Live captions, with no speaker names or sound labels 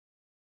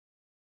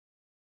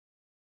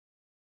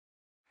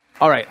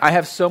All right, I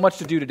have so much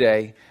to do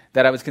today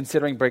that I was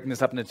considering breaking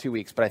this up into 2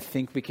 weeks, but I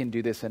think we can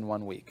do this in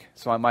 1 week.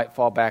 So I might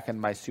fall back in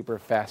my super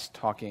fast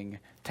talking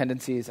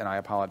tendencies, and I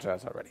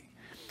apologize already.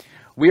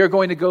 We are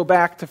going to go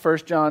back to 1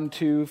 John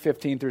 2,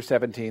 15 through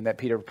 17 that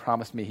Peter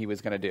promised me he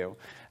was going to do.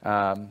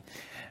 But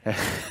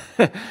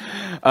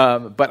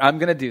I'm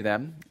going to do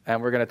them,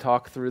 and we're going to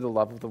talk through the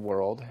love of the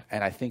world,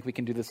 and I think we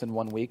can do this in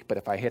 1 week, but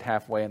if I hit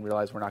halfway and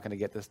realize we're not going to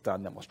get this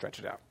done, then we'll stretch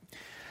it out.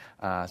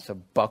 So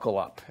buckle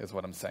up is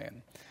what I'm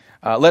saying.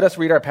 Let us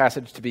read our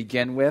passage to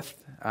begin with.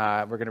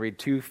 We're going to read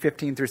 2,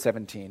 15 through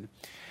 17.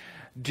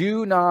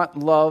 Do not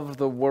love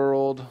the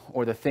world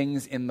or the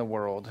things in the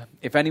world.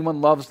 If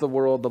anyone loves the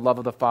world, the love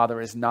of the Father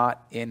is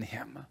not in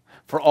him.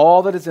 For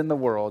all that is in the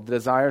world, the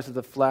desires of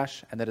the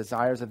flesh and the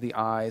desires of the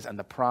eyes and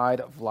the pride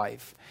of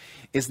life,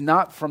 is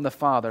not from the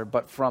Father,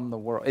 but from the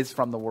world. Is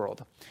from the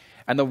world.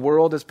 And the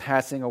world is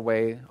passing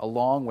away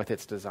along with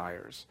its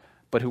desires.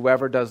 But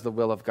whoever does the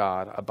will of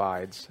God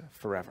abides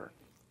forever.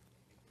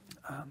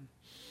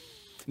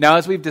 Now,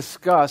 as we've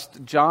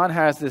discussed, John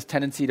has this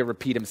tendency to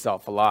repeat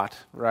himself a lot,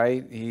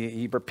 right?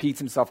 He repeats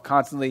himself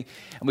constantly.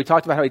 And we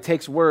talked about how he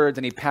takes words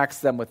and he packs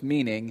them with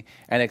meaning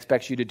and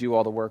expects you to do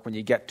all the work when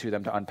you get to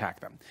them to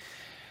unpack them.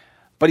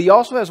 But he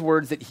also has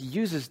words that he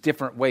uses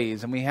different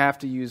ways, and we have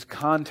to use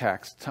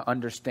context to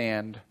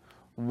understand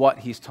what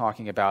he's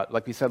talking about.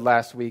 Like we said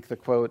last week, the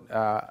quote,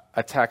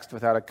 a text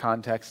without a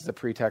context is a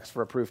pretext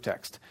for a proof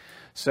text.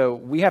 So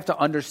we have to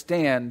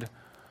understand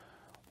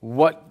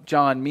what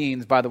John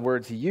means by the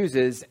words he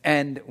uses.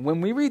 And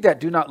when we read that,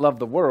 do not love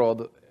the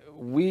world,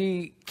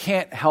 we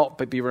can't help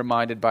but be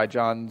reminded by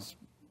John's,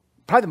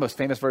 probably the most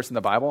famous verse in the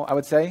Bible, I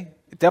would say.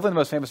 Definitely the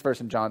most famous verse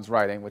in John's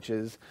writing, which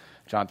is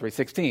John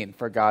 3:16.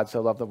 For God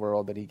so loved the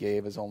world that he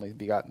gave his only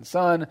begotten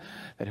Son,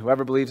 that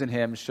whoever believes in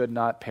him should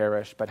not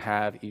perish, but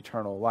have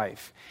eternal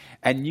life.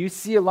 And you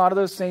see a lot of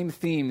those same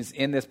themes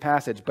in this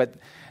passage, but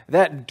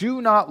that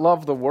do not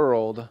love the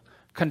world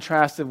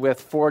contrasted with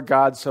for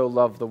God so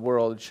loved the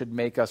world should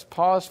make us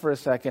pause for a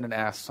second and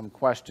ask some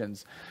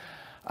questions.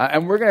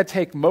 And we're going to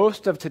take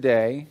most of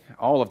today,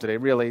 all of today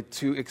really,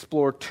 to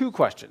explore two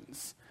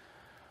questions.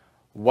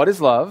 What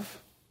is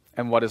love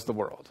and what is the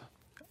world?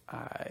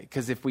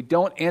 Because if we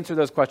don't answer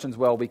those questions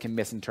well, we can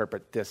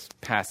misinterpret this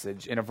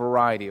passage in a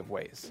variety of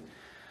ways.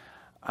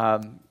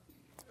 So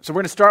we're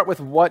going to start with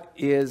what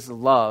is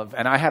love.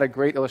 And I had a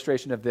great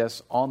illustration of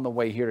this on the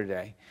way here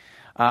today.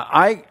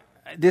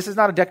 This is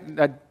not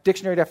a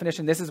dictionary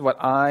definition. This is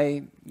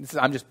I'm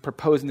just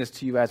proposing this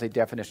to you as a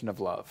definition of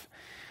love.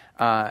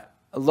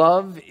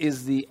 Love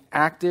is the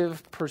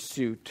active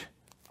pursuit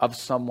of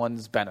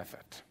someone's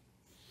benefit.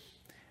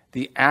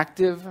 The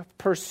active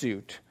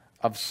pursuit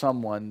of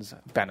someone's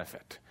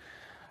benefit.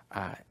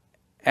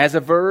 As a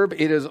verb,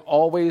 it is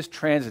always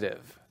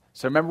transitive.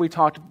 So remember we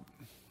talked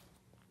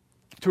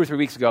 2 or 3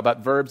 weeks ago about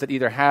verbs that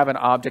either have an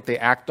object they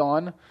act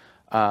on.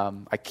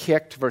 I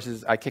kicked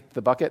versus I kicked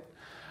the bucket.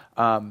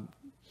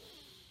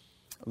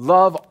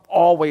 Love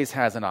always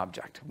has an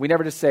object. We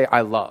never just say,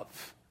 I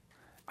love.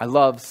 I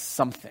love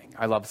something.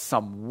 I love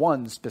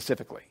someone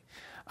specifically.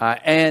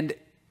 And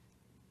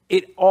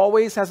it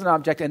always has an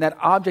object, and that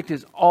object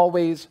is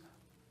always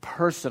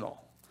personal.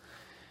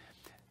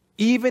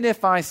 Even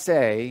if I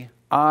say,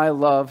 I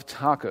love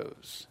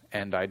tacos,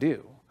 and I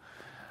do.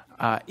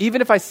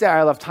 Even if I say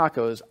I love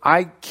tacos,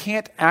 I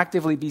can't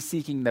actively be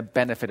seeking the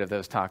benefit of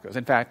those tacos.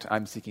 In fact,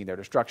 I'm seeking their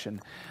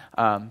destruction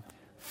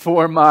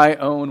for my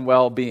own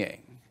well-being.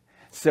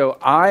 So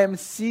I am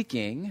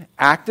seeking,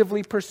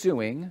 actively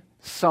pursuing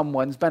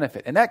someone's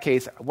benefit. In that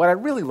case, what I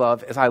really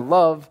love is I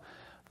love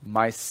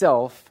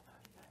myself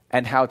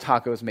and how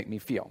tacos make me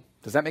feel.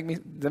 Does that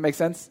make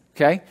sense?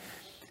 Okay?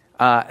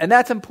 And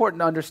that's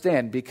important to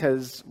understand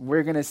because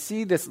we're going to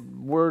see this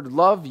word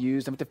love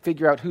used and we have to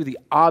figure out who the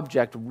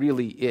object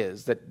really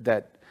is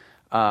that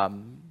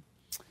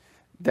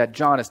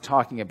John is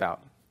talking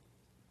about.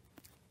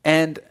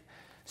 And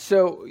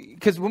so,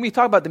 because when we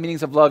talk about the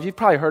meanings of love, you've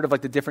probably heard of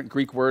like the different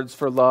Greek words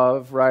for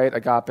love, right?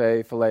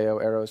 Agape,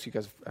 phileo, eros. You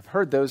guys have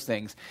heard those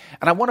things.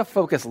 And I want to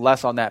focus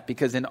less on that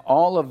because in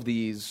all of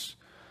these,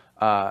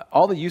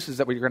 all the uses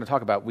that we're going to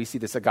talk about, we see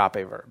this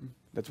agape verb.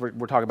 That's what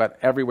we're talking about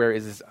everywhere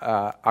is this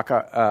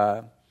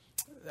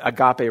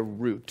agape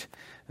root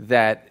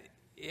that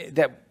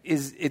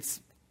is, it's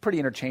pretty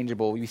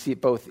interchangeable. You see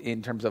it both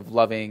in terms of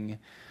loving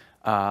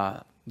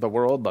the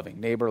world,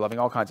 loving neighbor, loving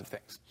all kinds of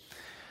things.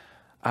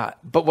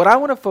 But what I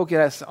want to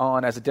focus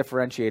on as a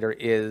differentiator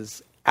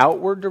is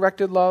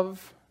outward-directed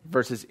love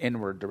versus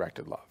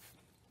inward-directed love.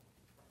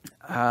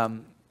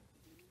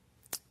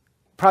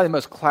 Probably the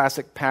most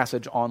classic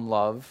passage on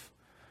love,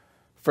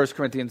 1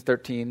 Corinthians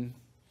 13,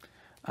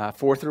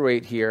 4 through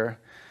 8 here.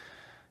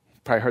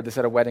 You've probably heard this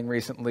at a wedding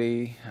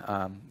recently.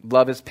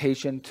 Love is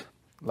patient.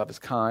 Love is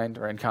kind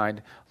or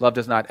unkind. Love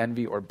does not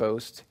envy or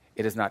boast.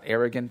 It is not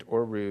arrogant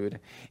or rude.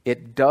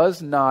 It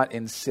does not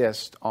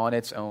insist on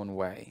its own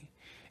way.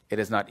 It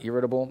is not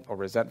irritable or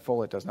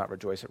resentful. It does not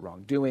rejoice at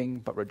wrongdoing,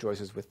 but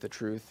rejoices with the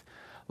truth.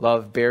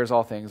 Love bears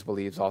all things,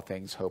 believes all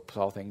things, hopes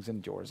all things,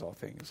 endures all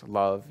things.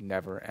 Love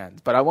never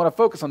ends. But I want to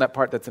focus on that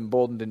part that's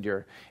emboldened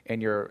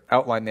in your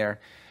outline there.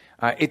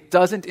 It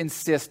doesn't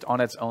insist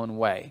on its own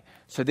way.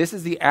 So this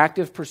is the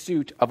active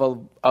pursuit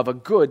of a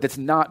good that's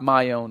not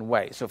my own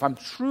way. So if I'm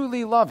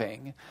truly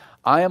loving,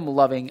 I am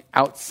loving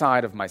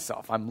outside of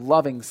myself. I'm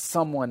loving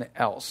someone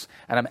else,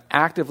 and I'm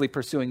actively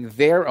pursuing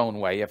their own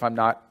way if I'm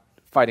not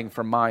fighting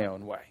for my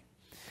own way.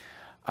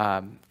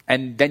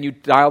 And then you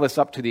dial this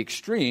up to the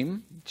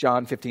extreme,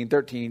 John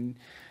 15:13,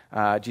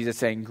 Jesus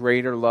saying,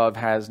 greater love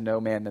has no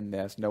man than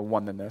this, no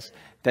one than this,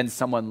 than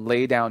someone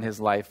lay down his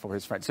life for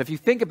his friends. So if you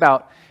think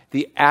about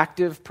the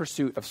active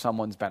pursuit of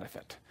someone's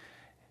benefit,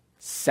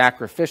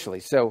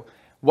 sacrificially. So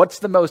what's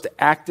the most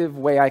active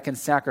way I can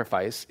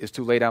sacrifice is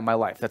to lay down my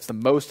life. That's the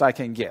most I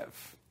can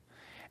give.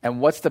 And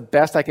what's the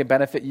best I can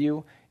benefit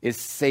you is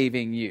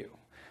saving you.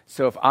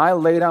 So if I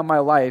lay down my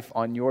life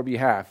on your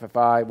behalf,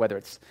 whether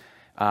it's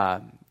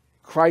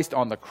Christ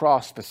on the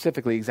cross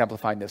specifically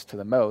exemplifying this to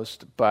the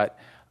most, but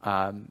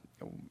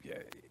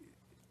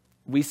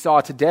we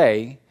saw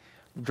today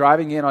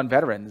driving in on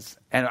Veterans,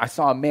 and I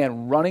saw a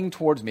man running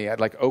towards me at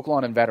like Oak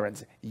Lawn and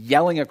Veterans,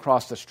 yelling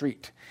across the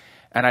street.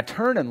 And I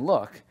turn and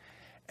look,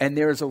 and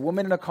there's a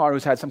woman in a car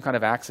who's had some kind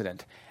of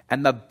accident,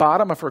 and the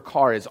bottom of her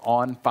car is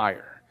on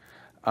fire.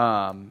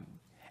 And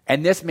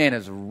this man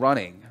is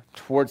running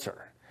towards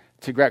her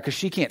to grab, because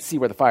she can't see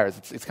where the fire is.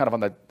 It's kind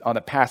of on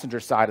the passenger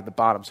side at the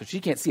bottom, so she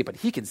can't see it, but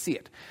he can see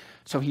it.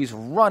 So he's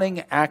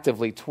running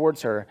actively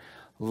towards her,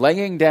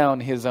 laying down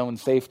his own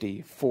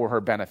safety for her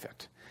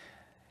benefit.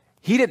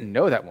 He didn't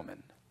know that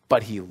woman,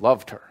 but he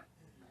loved her.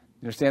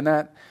 You understand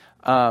that?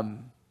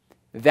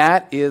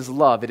 That is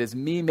love. It is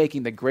me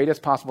making the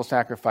greatest possible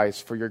sacrifice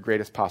for your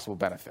greatest possible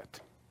benefit.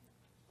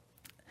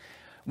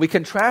 We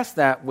contrast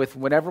that with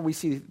whenever we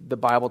see the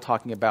Bible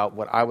talking about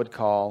what I would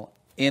call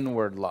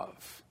inward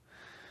love.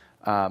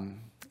 In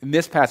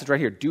this passage right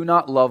here, do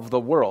not love the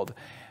world.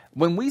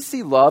 When we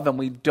see love and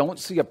we don't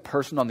see a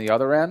person on the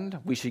other end,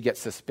 we should get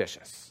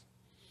suspicious.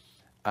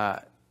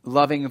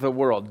 Loving the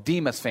world.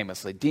 Demas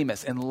famously.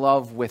 Demas in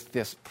love with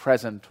this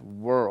present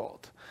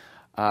world.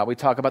 We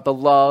talk about the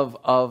love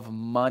of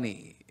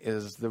money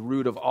is the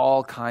root of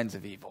all kinds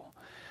of evil.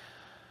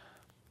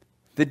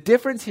 The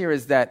difference here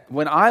is that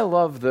when I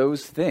love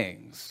those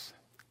things,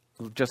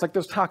 just like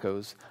those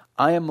tacos,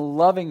 I am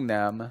loving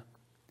them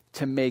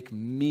to make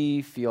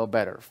me feel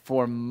better,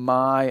 for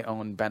my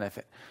own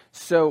benefit.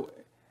 So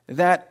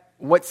that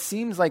what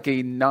seems like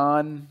a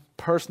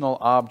non-personal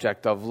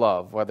object of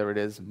love, whether it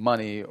is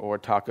money or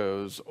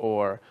tacos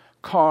or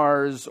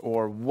cars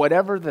or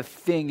whatever the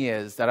thing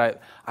is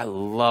that I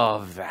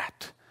love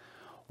that.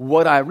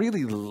 What I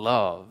really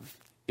love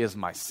is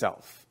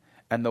myself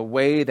and the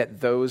way that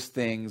those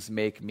things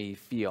make me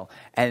feel.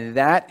 And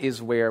that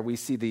is where we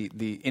see the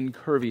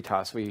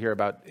incurvitas we hear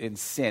about in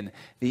sin,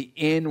 the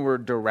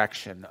inward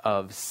direction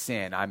of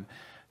sin. I'm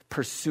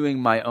pursuing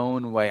my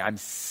own way. I'm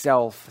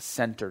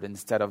self-centered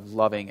instead of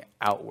loving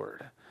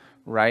outward,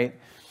 right?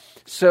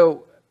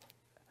 So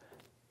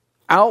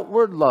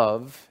outward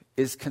love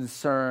is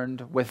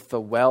concerned with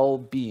the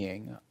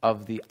well-being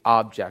of the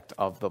object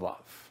of the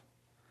love.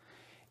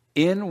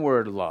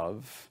 Inward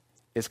love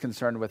is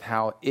concerned with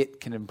how it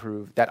can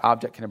improve, that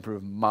object can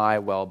improve my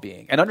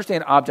well-being. And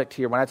understand object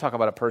here, when I talk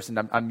about a person,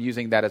 I'm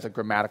using that as a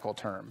grammatical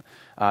term,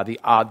 the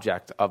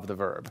object of the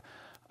verb.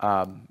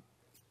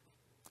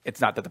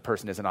 It's not that the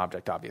person is an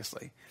object,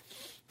 obviously.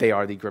 They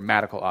are the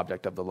grammatical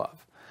object of the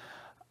love.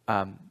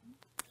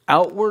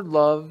 Outward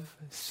love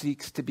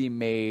seeks to be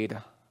made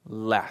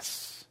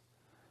less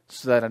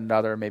so that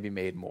another may be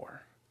made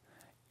more.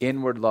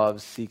 Inward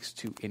love seeks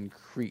to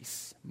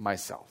increase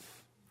myself.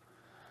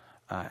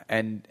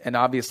 And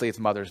obviously it's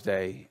Mother's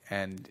Day,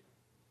 and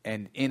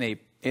in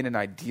an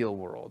ideal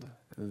world,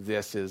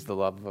 this is the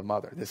love of a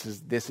mother. This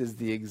is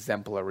the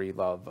exemplary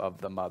love of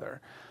the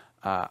mother.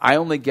 I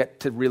only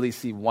get to really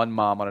see one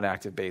mom on an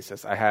active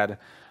basis.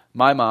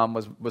 My mom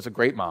was a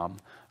great mom,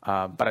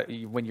 but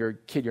when you're a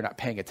kid, you're not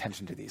paying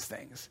attention to these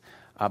things.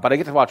 But I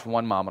get to watch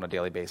one mom on a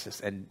daily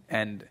basis,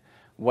 and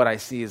what I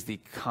see is the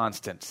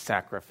constant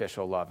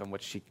sacrificial love in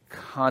which she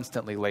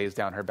constantly lays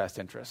down her best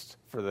interests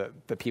for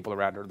the people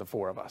around her, the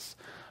four of us.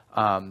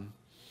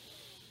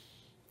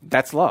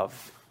 That's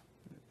love.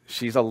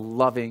 She's a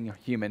loving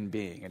human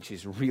being, and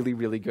she's really,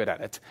 really good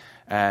at it.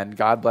 And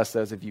God bless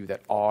those of you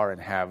that are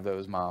and have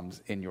those moms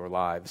in your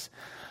lives.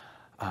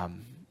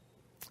 And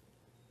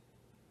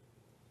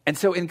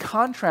so in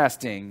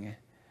contrasting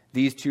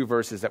these two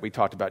verses that we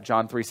talked about,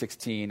 John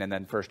 3:16 and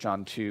then 1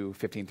 John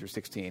 2:15 through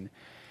 16,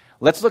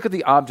 let's look at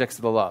the objects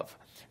of the love.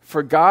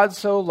 For God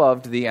so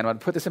loved thee, and I'm going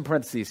to put this in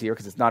parentheses here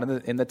because it's not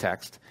in the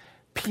text,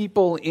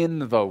 people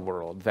in the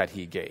world that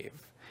he gave.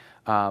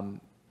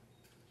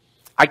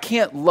 I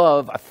can't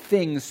love a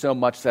thing so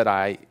much that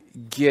I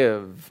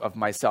give of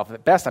myself.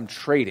 At best, I'm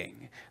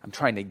trading. I'm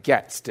trying to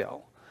get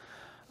still.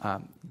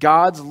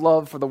 God's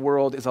love for the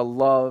world is a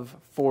love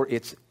for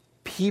its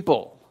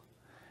people,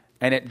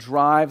 and it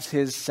drives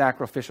his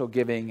sacrificial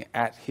giving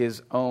at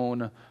his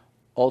own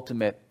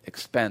ultimate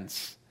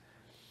expense.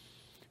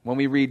 When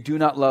we read, do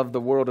not love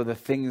the world or the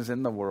things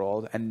in the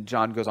world, and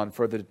John goes on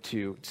further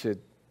to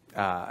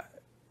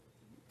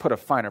put a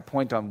finer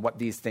point on what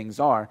these things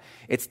are,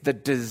 it's the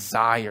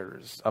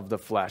desires of the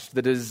flesh,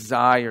 the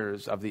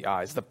desires of the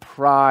eyes, the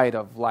pride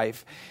of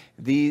life,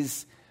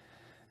 these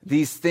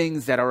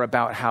things that are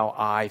about how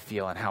I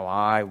feel and how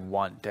I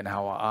want and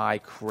how I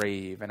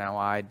crave and how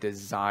I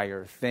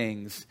desire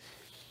things.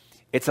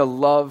 It's a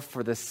love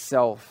for the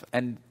self,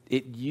 and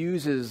it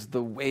uses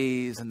the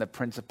ways and the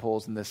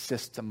principles and the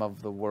system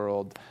of the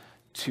world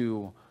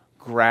to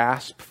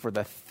grasp for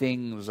the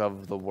things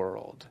of the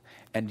world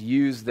and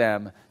use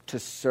them to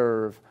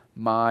serve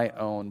my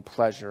own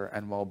pleasure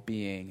and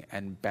well-being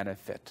and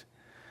benefit.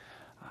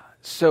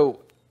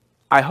 So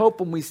I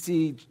hope when we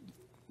see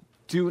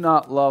do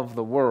not love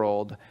the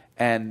world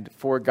and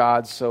for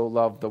God so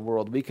loved the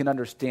world, we can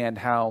understand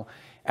how,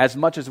 as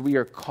much as we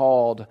are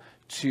called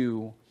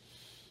to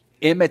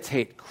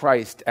imitate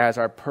Christ as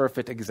our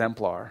perfect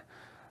exemplar,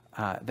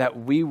 that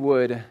we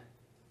would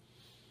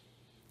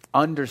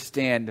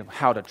understand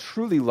how to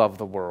truly love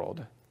the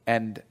world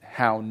and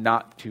how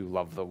not to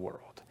love the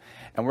world.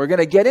 And we're going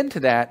to get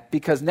into that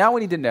because now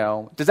we need to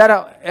know, does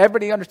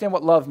everybody understand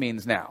what love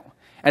means now?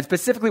 And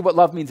specifically what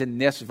love means in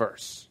this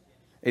verse.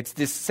 It's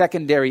this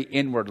secondary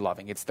inward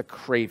loving. It's the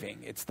craving.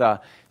 It's the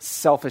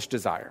selfish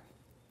desire.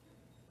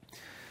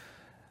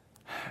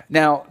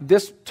 Now,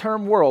 this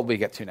term world we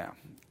get to now.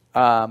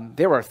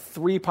 There are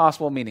three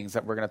possible meanings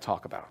that we're going to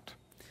talk about.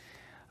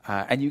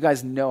 And you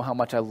guys know how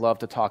much I love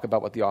to talk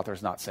about what the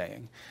author's not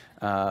saying.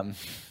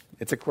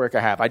 It's a quirk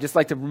I have. I just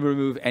like to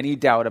remove any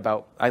doubt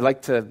about, I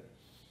like to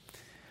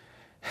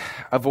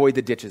avoid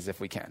the ditches if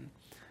we can.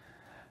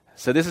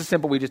 So this is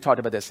simple. We just talked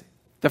about this.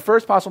 The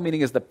first possible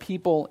meaning is the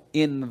people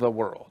in the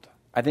world.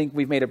 I think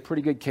we've made a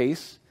pretty good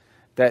case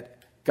that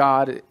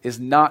God is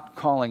not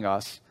calling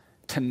us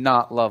to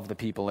not love the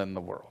people in the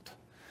world.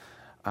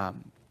 I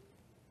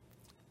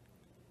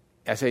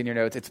say in your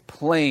notes, it's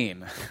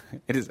plain,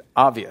 it is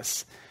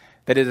obvious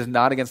that it is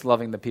not against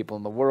loving the people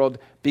in the world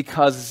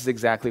because this is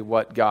exactly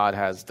what God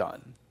has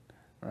done,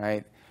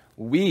 right?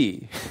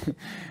 We,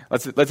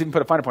 let's even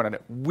put a finer point on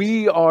it.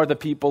 We are the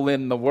people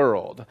in the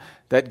world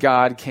that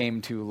God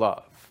came to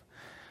love.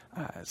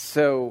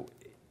 So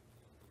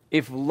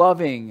if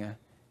loving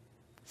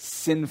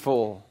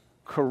sinful,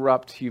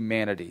 corrupt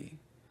humanity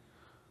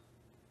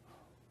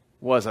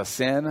was a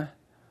sin,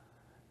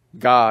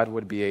 God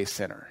would be a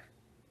sinner.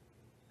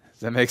 Does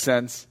that make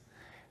sense?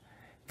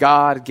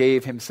 God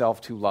gave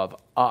himself to love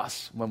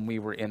us when we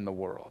were in the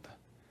world.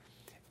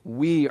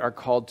 We are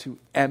called to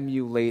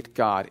emulate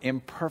God,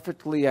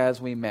 imperfectly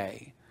as we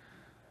may,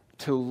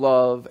 to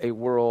love a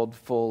world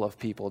full of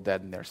people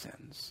dead in their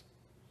sins.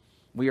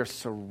 We are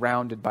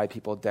surrounded by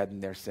people dead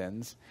in their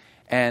sins,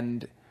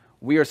 and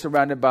we are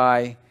surrounded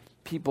by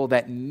people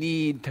that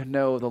need to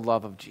know the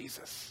love of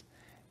Jesus.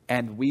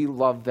 And we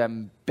love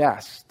them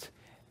best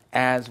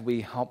as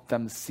we help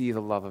them see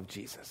the love of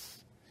Jesus.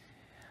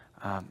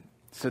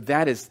 So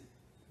that is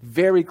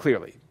very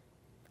clearly,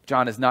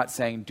 John is not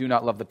saying do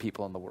not love the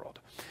people in the world.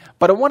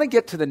 But I want to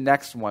get to the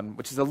next one,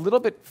 which is a little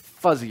bit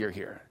fuzzier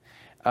here,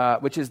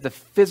 which is the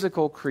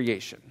physical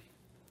creation.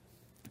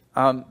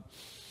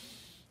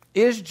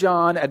 Is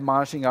John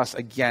admonishing us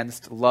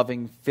against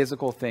loving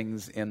physical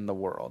things in the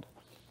world?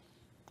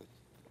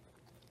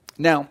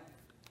 Now,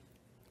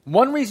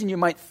 one reason you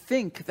might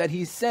think that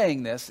he's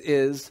saying this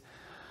is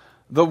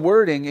the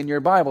wording in your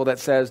Bible that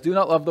says, do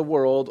not love the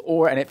world,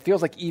 or, and it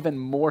feels like even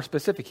more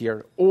specific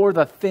here, or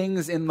the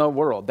things in the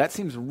world. That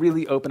seems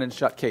really open and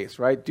shut case,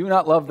 right? Do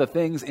not love the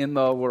things in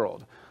the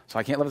world. So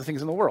I can't love the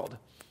things in the world.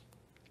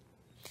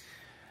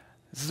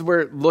 This is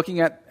where looking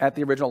at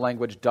the original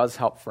language does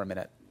help for a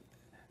minute.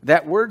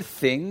 That word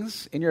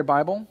things in your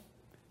Bible,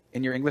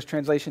 in your English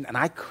translation, and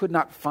I could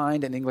not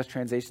find an English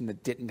translation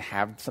that didn't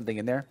have something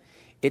in there.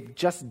 It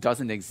just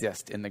doesn't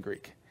exist in the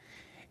Greek.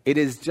 It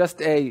is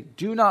just a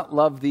do not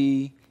love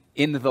the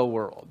in the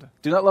world.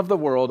 Do not love the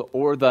world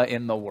or the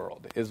in the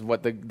world is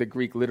what the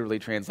Greek literally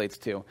translates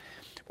to.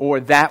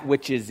 Or that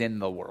which is in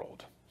the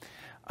world.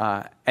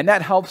 And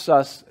that helps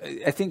us.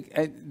 I think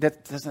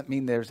that doesn't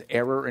mean there's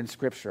error in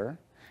Scripture.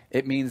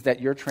 It means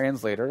that your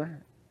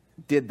translator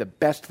did the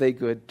best they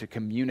could to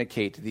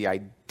communicate the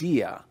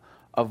idea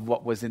of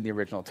what was in the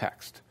original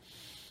text.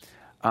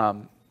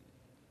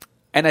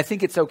 And I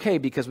think it's okay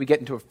because we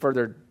get into a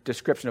further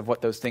description of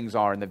what those things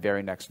are in the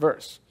very next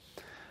verse.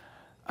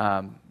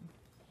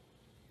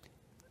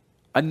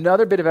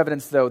 Another bit of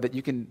evidence, though, that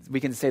we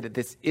can say that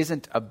this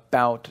isn't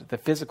about the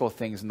physical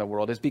things in the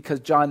world is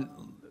because John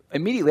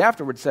immediately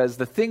afterwards says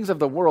the things of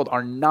the world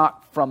are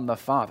not from the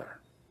Father.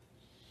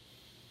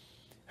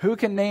 Who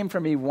can name for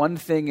me one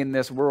thing in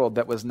this world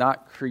that was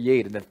not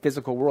created, the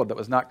physical world that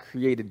was not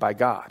created by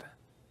God?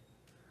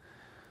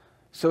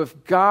 So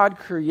if God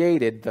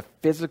created the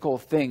physical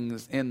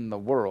things in the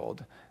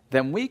world,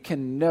 then we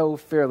can know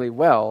fairly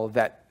well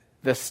that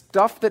the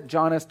stuff that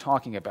John is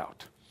talking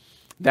about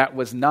that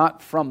was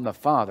not from the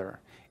Father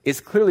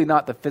is clearly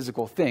not the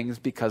physical things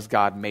because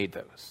God made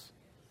those.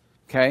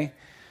 Okay?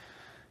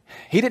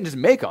 He didn't just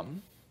make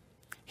them.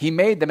 He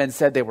made them and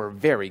said they were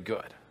very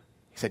good.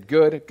 He said,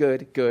 good,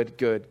 good, good,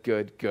 good,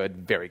 good, good,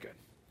 very good.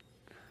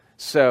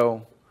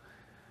 So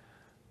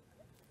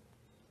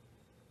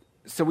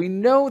we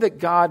know that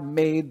God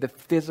made the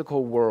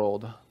physical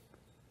world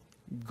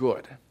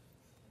good.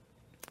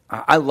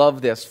 I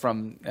love this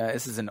from,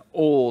 this is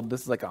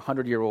like a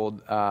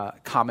 100-year-old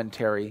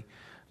commentary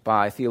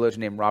by a theologian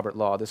named Robert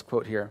Law. This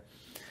quote here,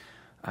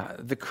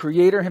 the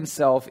Creator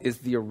himself is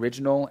the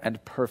original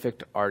and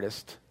perfect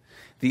artist.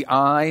 The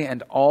eye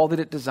and all that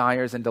it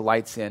desires and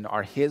delights in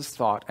are his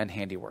thought and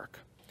handiwork.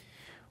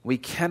 We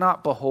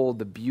cannot behold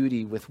the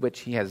beauty with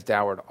which he has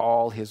dowered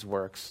all his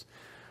works,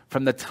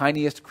 from the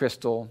tiniest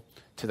crystal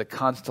to the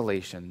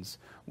constellations,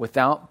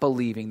 without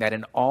believing that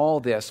in all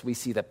this we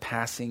see the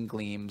passing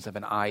gleams of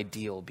an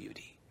ideal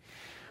beauty,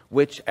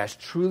 which as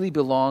truly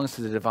belongs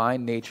to the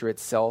divine nature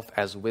itself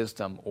as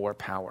wisdom or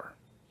power.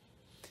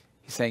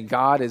 He's saying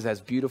God is as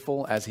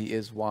beautiful as he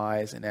is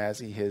wise and as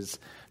he is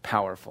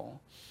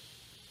powerful.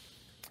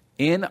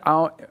 In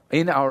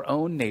our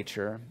own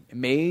nature,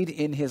 made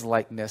in his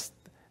likeness,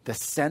 the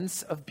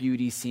sense of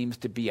beauty seems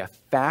to be a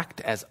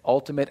fact as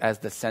ultimate as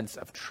the sense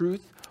of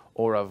truth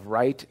or of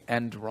right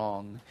and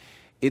wrong.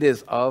 It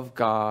is of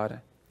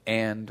God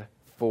and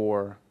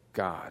for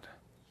God.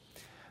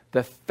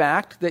 The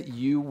fact that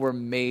you were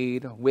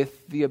made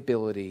with the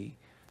ability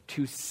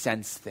to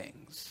sense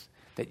things,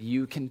 that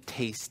you can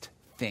taste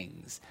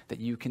things, that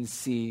you can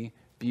see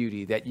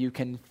beauty, that you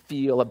can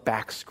feel a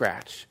back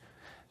scratch,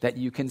 that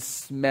you can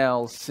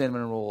smell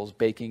cinnamon rolls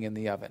baking in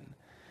the oven.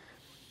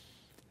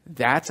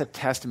 That's a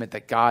testament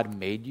that God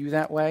made you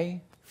that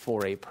way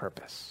for a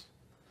purpose.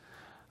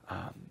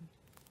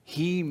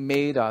 He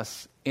made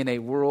us in a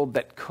world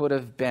that could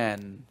have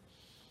been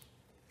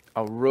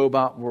a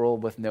robot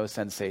world with no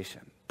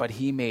sensation, but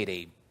he made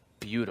a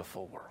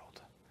beautiful world,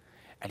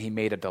 and he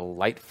made a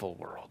delightful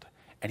world,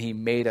 and he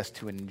made us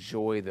to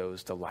enjoy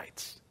those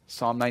delights.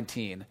 Psalm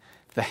 19,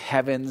 the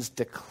heavens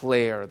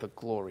declare the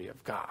glory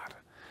of God.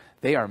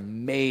 They are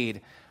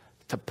made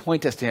to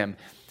point us to him.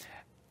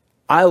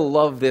 I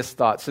love this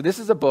thought. So this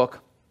is a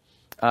book.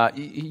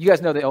 You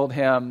guys know the old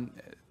hymn,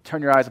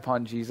 Turn Your Eyes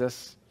Upon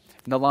Jesus.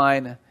 And the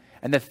line,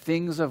 and the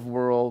things of the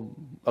world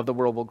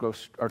will grow,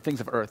 or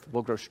things of earth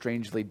will grow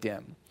strangely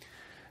dim.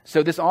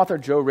 So this author,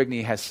 Joe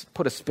Rigney, has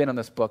put a spin on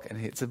this book,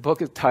 and the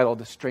book is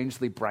titled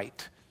Strangely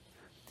Bright.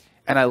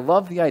 And I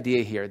love the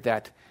idea here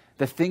that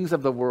the things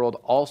of the world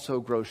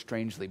also grow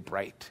strangely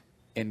bright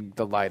in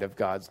the light of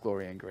God's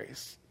glory and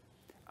grace.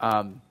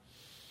 And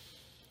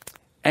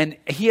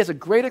he has a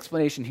great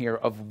explanation here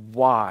of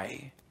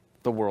why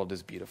the world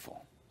is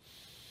beautiful.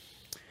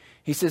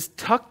 He says,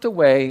 tucked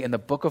away in the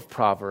book of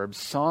Proverbs,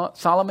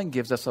 Solomon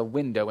gives us a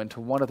window into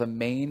one of the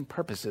main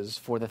purposes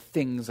for the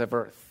things of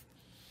earth.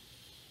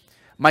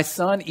 My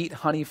son, eat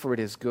honey, for it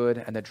is good,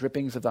 and the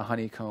drippings of the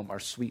honeycomb are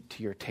sweet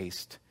to your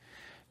taste.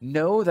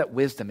 Know that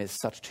wisdom is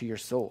such to your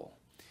soul.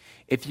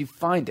 If you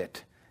find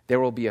it, there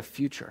will be a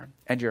future,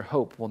 and your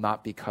hope will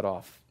not be cut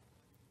off.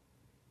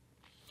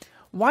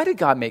 Why did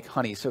God make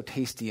honey so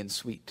tasty and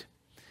sweet?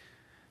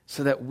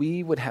 So that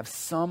we would have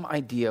some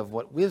idea of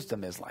what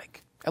wisdom is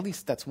like. At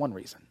least that's one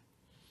reason.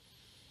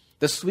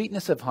 The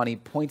sweetness of honey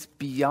points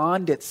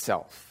beyond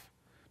itself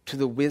to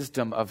the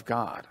wisdom of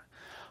God.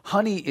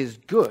 Honey is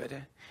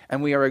good,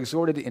 and we are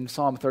exhorted in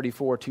Psalm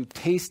 34 to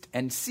taste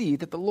and see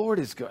that the Lord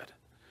is good.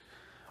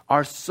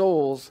 Our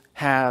souls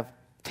have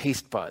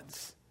taste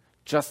buds,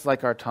 just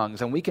like our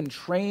tongues, and we can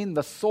train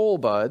the soul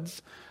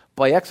buds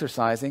by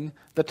exercising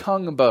the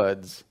tongue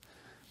buds.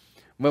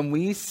 When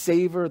we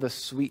savor the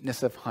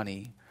sweetness of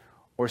honey,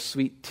 or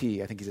sweet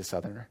tea, I think he's a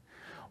Southerner,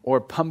 or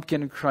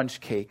pumpkin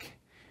crunch cake,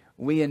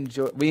 we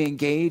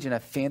engage in a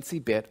fancy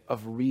bit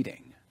of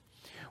reading.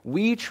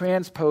 We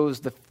transpose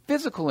the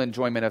physical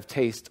enjoyment of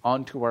taste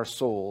onto our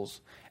souls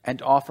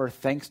and offer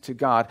thanks to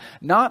God,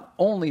 not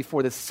only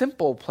for the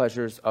simple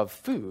pleasures of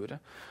food,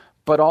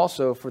 but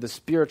also for the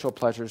spiritual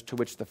pleasures to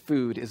which the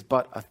food is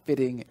but a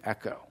fitting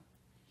echo.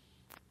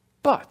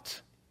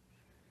 But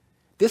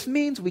this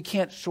means we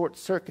can't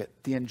short-circuit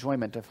the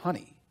enjoyment of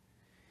honey.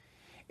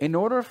 In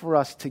order for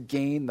us to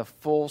gain the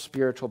full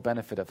spiritual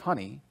benefit of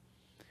honey,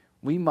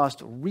 we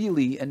must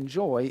really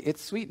enjoy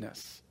its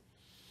sweetness.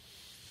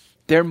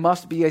 There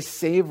must be a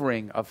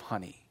savoring of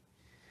honey.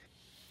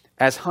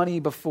 As honey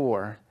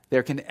before,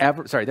 there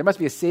must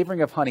be a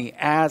savoring of honey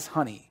as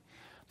honey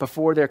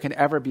before there can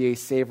ever be a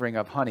savoring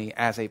of honey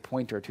as a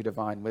pointer to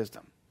divine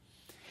wisdom.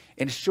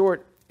 In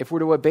short, if we're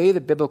to obey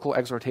the biblical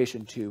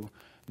exhortation to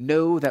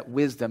know that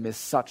wisdom is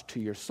such to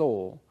your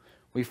soul,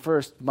 we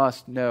first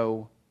must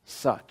know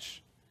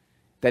such.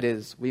 That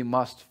is, we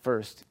must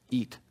first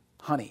eat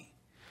honey.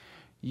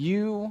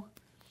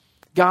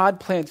 God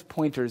plants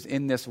pointers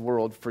in this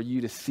world for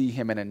you to see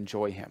him and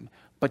enjoy him,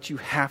 but you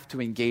have to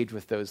engage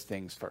with those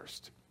things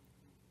first.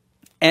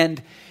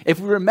 And if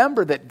we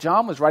remember that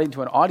John was writing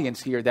to an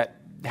audience here that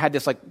had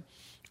this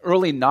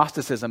early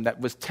Gnosticism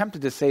that was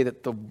tempted to say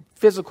that the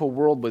physical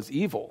world was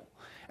evil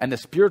and the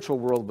spiritual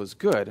world was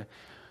good,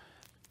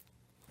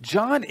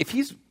 John, if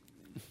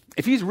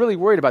he's really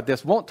worried about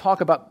this, won't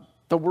talk about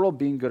the world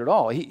being good at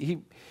all.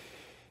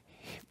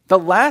 The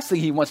last thing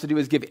he wants to do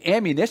is give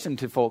ammunition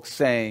to folks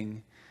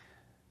saying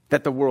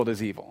that the world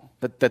is evil,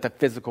 that the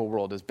physical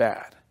world is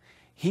bad.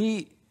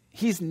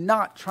 He's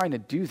not trying to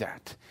do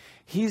that.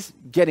 He's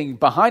getting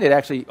behind it,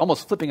 actually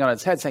almost flipping on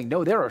its head, saying,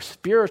 no, there are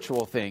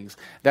spiritual things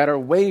that are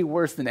way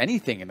worse than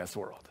anything in this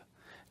world.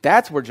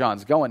 That's where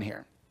John's going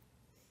here.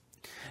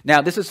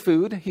 Now, this is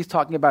food. He's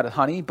talking about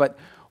honey, but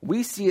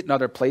we see it in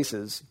other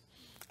places.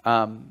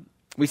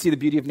 We see the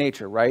beauty of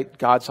nature, right?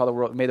 God saw the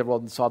world, made the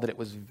world, and saw that it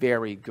was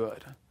very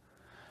good.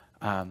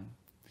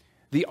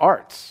 The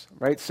arts,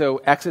 right? So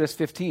Exodus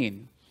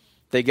 15,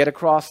 they get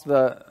across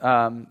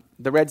the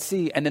Red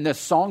Sea, and then the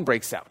song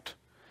breaks out.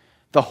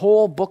 The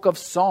whole book of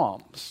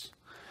Psalms.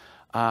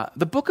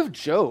 The book of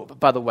Job,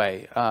 by the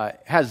way,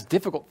 has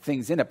difficult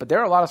things in it, but there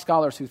are a lot of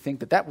scholars who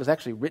think that was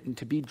actually written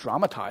to be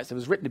dramatized. It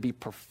was written to be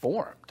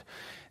performed.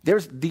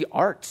 The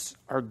arts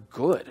are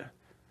good.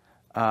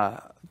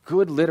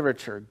 Good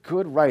literature,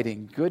 good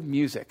writing, good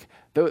music,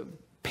 the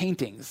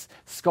paintings,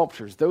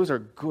 sculptures, those are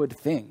good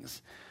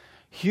things.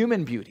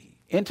 Human beauty,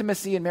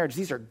 intimacy in marriage,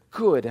 these are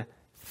good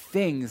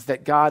things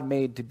that God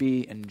made to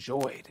be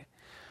enjoyed.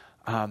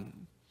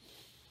 And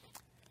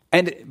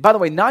by the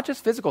way, not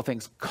just physical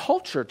things,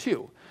 culture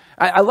too.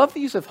 I love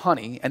the use of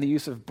honey and the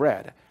use of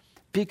bread,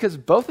 because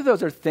both of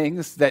those are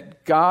things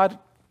that God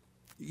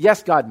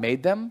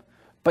made them,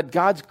 but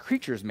God's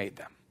creatures made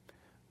them.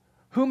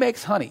 Who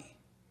makes honey?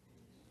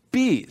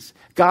 Bees.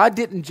 God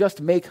didn't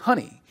just make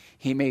honey.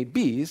 He made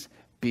bees.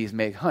 Bees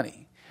make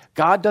honey.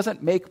 God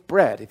doesn't make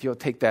bread, if you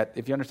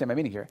understand my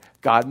meaning here.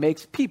 God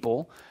makes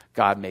people.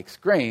 God makes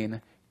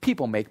grain.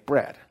 People make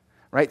bread.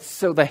 Right?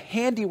 So the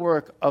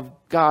handiwork of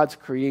God's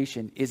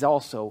creation is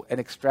also an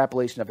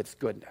extrapolation of its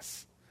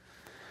goodness.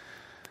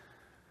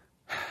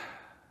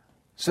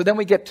 So then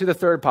we get to the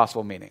third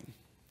possible meaning.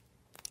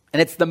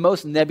 And it's the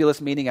most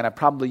nebulous meaning, and I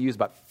probably use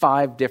about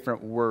 5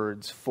 different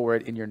words for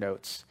it in your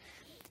notes.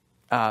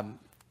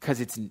 Because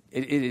it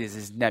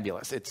is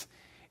nebulous. It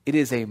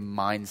is a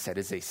mindset, it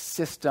is a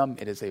system,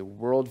 it is a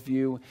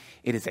worldview,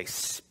 it is a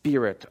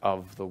spirit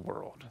of the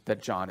world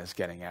that John is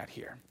getting at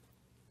here.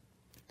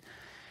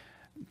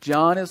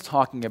 John is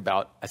talking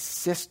about a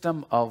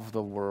system of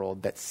the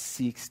world that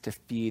seeks to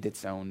feed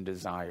its own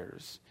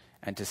desires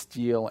and to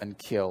steal and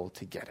kill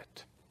to get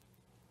it.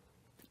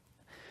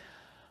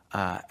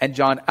 And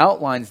John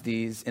outlines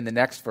these in the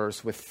next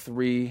verse with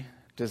 3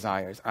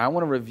 desires. I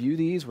want to review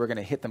these. We're going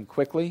to hit them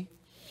quickly.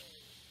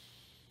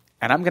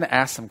 And I'm going to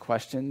ask some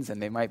questions,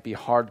 and they might be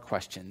hard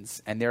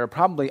questions. And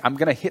I'm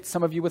going to hit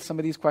some of you with some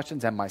of these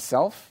questions and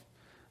myself.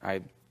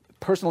 I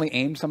personally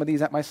aimed some of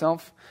these at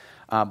myself,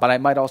 but I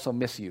might also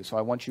miss you. So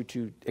I want you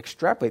to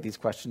extrapolate these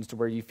questions to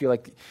where you feel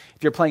like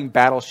if you're playing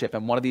Battleship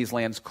and one of these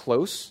lands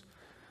close,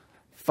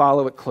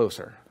 follow it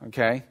closer,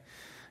 okay?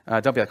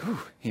 Don't be like, whew,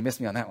 he missed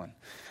me on that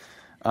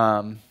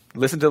one.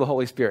 Listen to the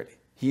Holy Spirit.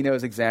 He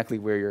knows exactly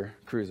where your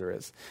cruiser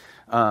is.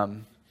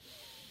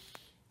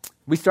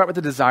 We start with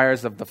the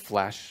desires of the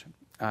flesh,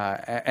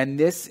 and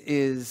this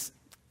is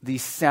the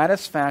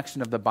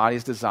satisfaction of the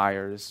body's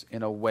desires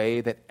in a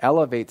way that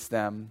elevates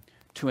them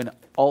to an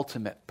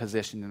ultimate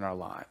position in our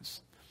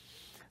lives,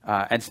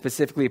 and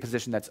specifically a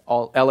position that's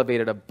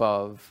elevated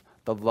above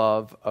the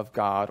love of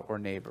God or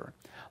neighbor.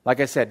 Like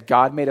I said,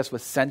 God made us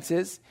with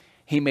senses.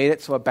 He made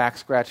it so a back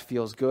scratch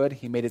feels good.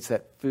 He made it so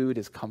that food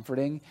is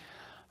comforting.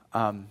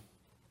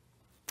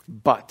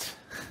 But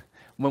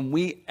when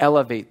we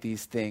elevate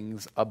these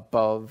things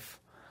above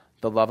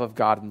the love of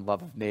God and the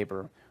love of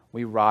neighbor,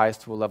 we rise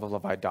to a level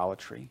of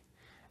idolatry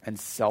and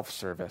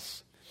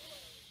self-service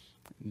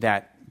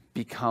that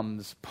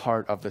becomes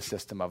part of the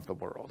system of the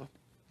world.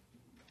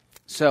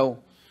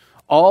 So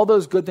all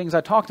those good things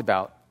I talked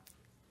about,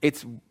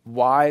 it's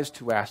wise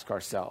to ask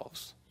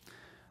ourselves,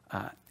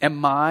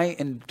 am I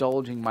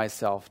indulging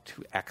myself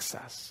to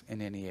excess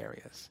in any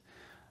areas?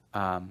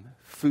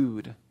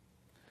 Food,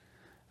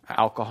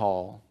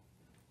 alcohol,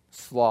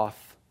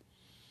 sloth,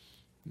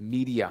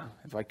 media.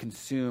 If I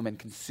consume and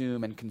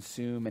consume and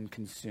consume and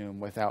consume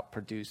without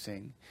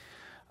producing.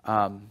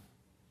 And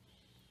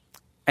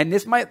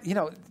this might,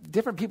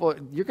 different people,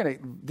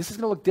 this is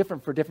going to look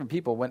different for different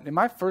people. In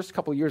my first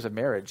couple years of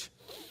marriage,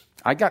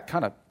 I got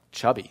kind of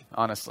chubby,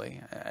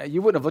 honestly.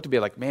 You wouldn't have looked at me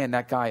like, man,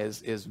 that guy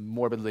is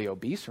morbidly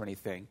obese or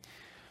anything.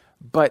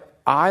 But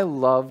I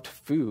loved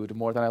food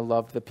more than I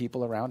loved the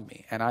people around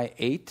me. And I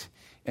ate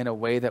in a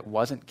way that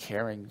wasn't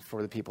caring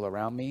for the people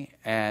around me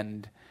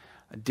and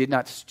did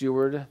not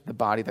steward the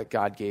body that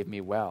God gave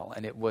me well.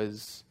 And it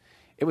was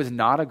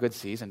not a good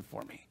season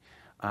for me.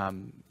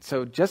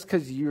 So just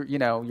because your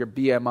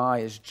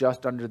BMI is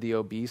just under the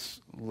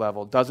obese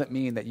level doesn't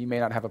mean that you may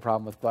not have a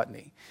problem with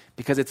gluttony,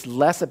 because it's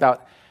less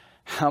about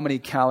how many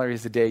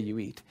calories a day you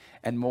eat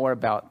and more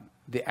about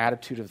the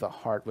attitude of the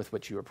heart with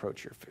which you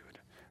approach your food,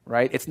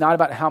 right? It's not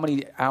about how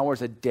many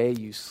hours a day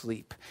you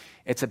sleep.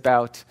 It's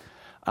about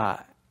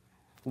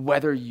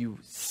whether you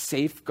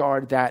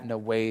safeguard that in a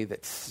way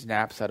that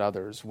snaps at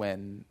others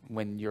when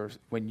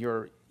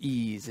your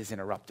ease is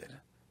interrupted.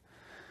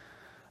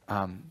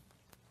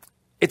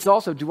 It's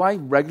also, do I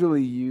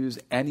regularly use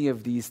any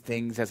of these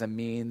things as a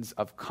means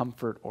of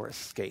comfort or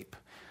escape?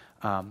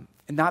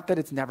 Not that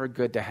it's never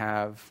good to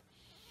have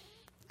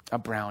a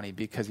brownie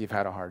because you've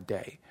had a hard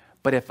day,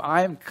 but if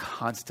I'm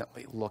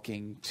constantly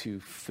looking to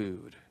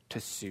food to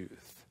soothe,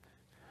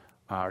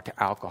 or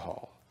to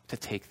alcohol to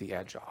take the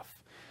edge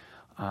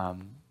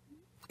off,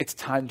 it's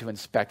time to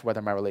inspect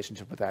whether my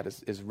relationship with that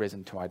is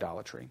risen to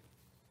idolatry.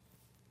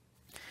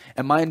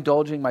 Am I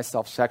indulging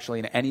myself sexually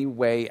in any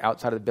way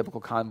outside of the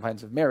biblical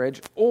confines of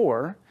marriage?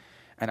 Or,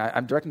 and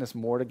I'm directing this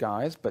more to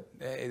guys, but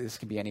this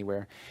can be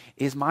anywhere,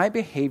 is my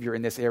behavior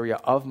in this area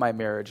of my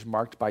marriage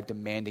marked by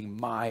demanding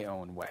my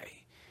own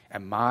way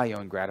and my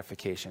own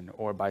gratification,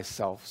 or by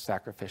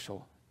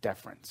self-sacrificial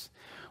deference?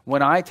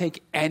 When I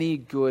take any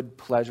good,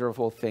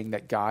 pleasurable thing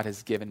that God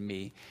has given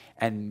me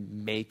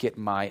and make it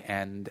my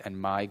end and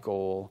my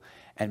goal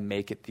and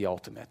make it the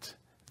ultimate,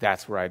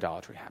 that's where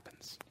idolatry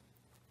happens.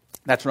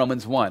 That's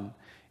Romans 1.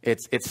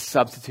 It's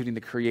substituting the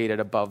created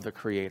above the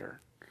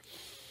creator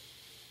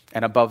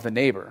and above the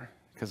neighbor,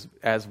 because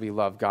as we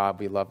love God,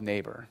 we love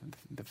neighbor.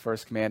 The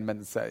first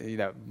commandment,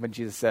 when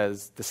Jesus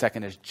says the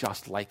second is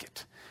just like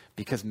it,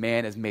 because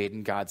man is made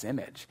in God's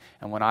image.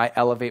 And when I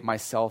elevate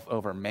myself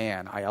over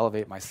man, I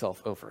elevate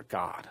myself over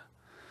God.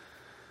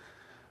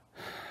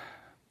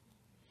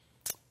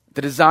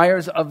 The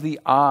desires of the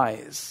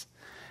eyes.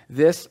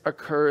 This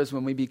occurs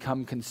when we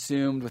become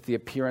consumed with the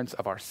appearance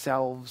of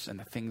ourselves and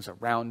the things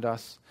around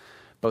us,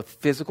 both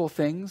physical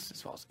things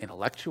as well as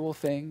intellectual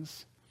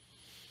things.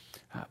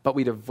 But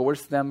we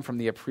divorce them from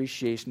the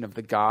appreciation of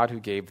the God who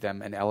gave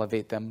them and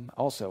elevate them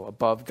also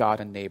above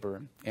God and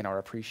neighbor in our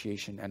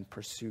appreciation and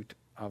pursuit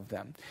of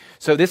them.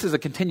 So this is a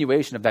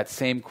continuation of that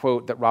same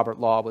quote that Robert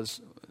Law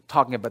was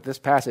talking about this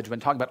passage when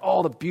talking about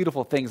all the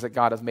beautiful things that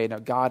God has made. Now,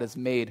 God has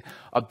made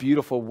a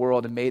beautiful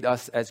world and made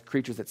us as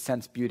creatures that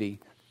sense beauty.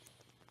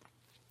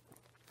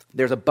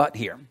 There's a but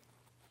here.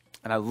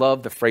 And I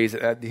love the phrase,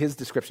 his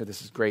description of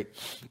this is great.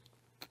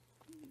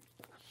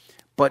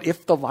 But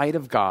if the light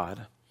of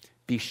God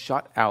be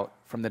shut out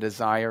from the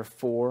desire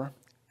for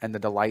and the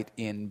delight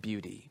in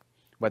beauty,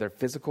 whether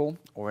physical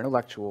or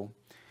intellectual,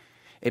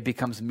 it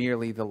becomes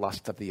merely the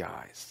lust of the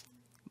eyes.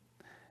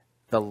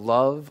 The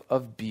love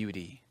of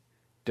beauty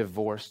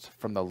divorced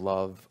from the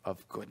love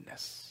of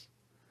goodness.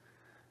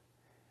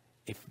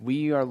 If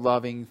we are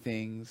loving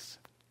things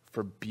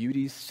for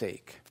beauty's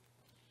sake,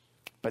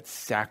 but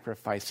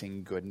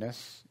sacrificing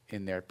goodness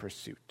in their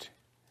pursuit,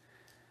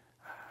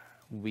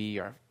 we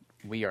are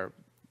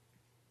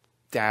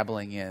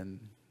dabbling in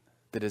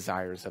the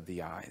desires of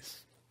the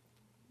eyes.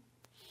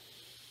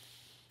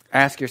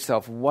 Ask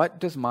yourself, what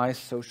does my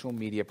social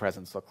media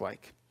presence look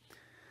like?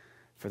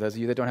 For those of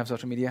you that don't have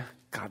social media,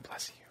 God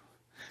bless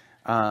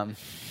you.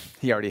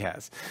 He already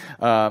has.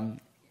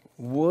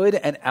 Would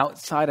an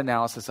outside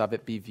analysis of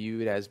it be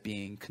viewed as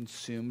being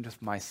consumed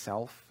with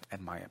myself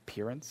and my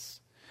appearance?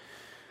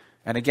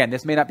 And again,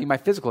 this may not be my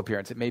physical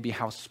appearance. It may be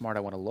how smart I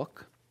want to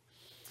look.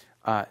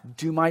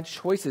 Do my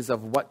choices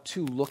of what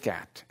to look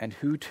at and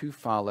who to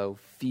follow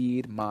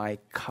feed my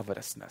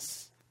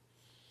covetousness?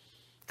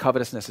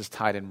 Covetousness is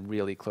tied in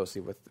really closely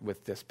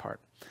with this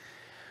part.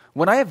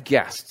 When I have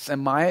guests,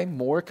 am I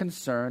more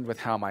concerned with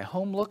how my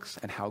home looks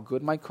and how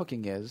good my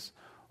cooking is,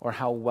 or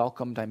how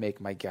welcomed I make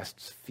my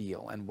guests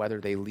feel and whether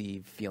they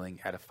leave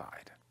feeling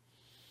edified?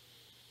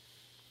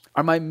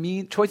 Are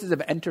my choices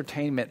of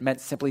entertainment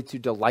meant simply to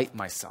delight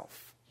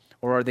myself,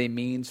 or are they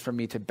means for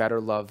me to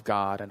better love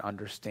God and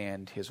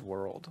understand His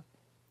world?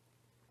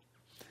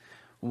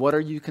 What are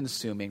you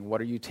consuming?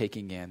 What are you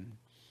taking in?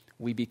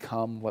 We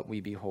become what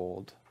we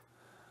behold.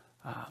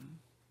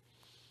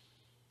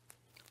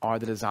 Are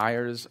the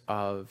desires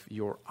of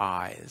your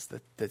eyes,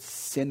 the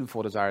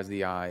sinful desires of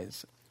the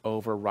eyes,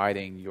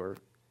 overriding your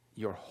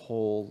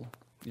holy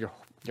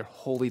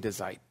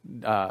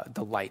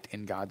delight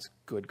in God's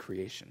good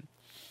creation?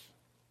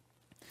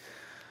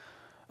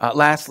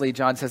 Lastly,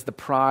 John says the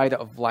pride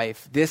of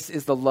life. This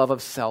is the love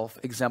of self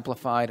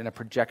exemplified in a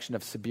projection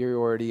of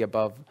superiority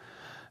above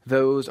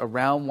those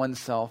around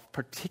oneself,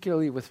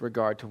 particularly with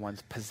regard to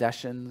one's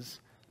possessions,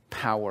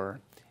 power,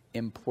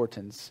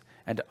 importance,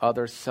 and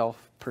other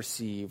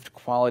self-perceived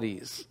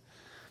qualities.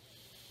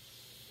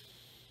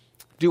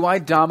 Do I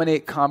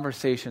dominate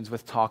conversations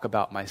with talk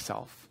about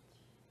myself?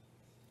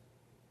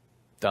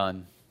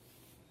 Done.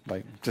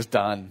 Just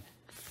done.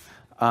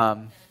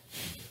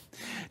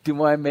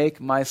 Do I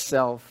make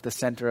myself the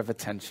center of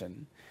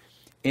attention?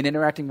 In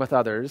interacting with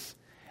others,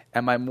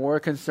 am I more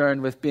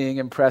concerned with being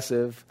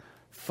impressive,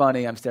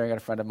 funny? I'm staring at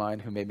a friend of mine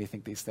who made me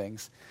think these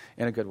things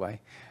in a good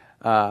way.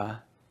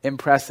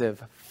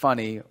 Impressive,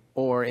 funny,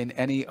 or in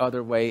any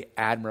other way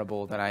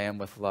admirable than I am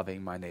with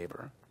loving my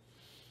neighbor.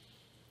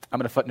 I'm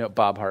going to footnote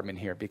Bob Hartman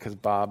here because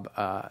Bob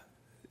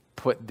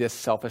put this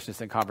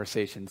selfishness in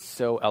conversation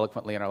so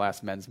eloquently in our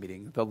last men's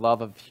meeting. The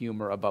love of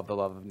humor above the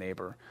love of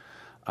neighbor.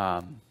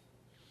 Like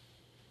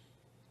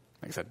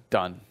I said,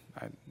 done.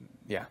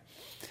 Yeah.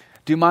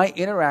 Do my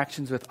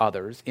interactions with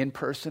others, in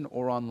person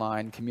or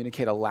online,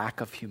 communicate a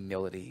lack of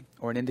humility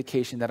or an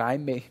indication that I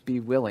may be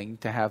willing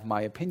to have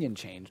my opinion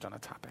changed on a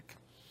topic?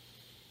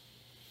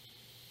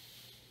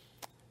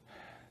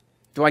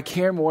 Do I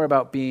care more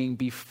about being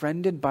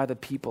befriended by the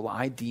people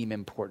I deem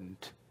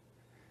important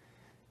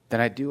than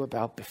I do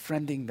about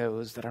befriending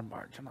those that are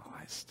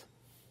marginalized?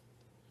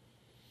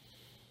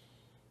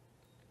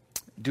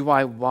 Do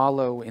I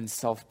wallow in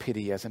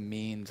self-pity as a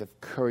means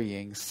of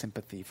currying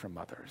sympathy from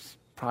others?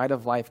 Pride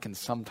of life can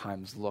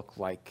sometimes look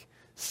like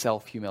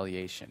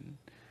self-humiliation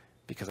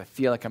because I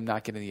feel like I'm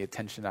not getting the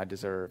attention I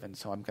deserve, and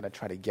so I'm going to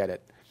try to get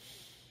it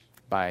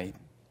by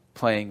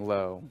playing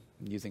low,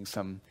 using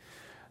some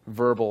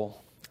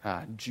verbal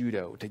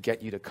judo to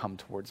get you to come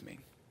towards me.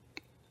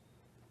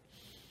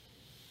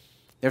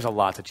 There's a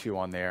lot to chew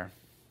on there.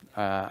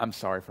 I'm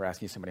sorry for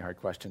asking you so many hard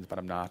questions, but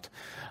I'm not.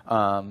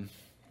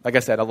 Like I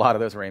said, a lot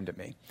of those were aimed at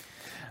me.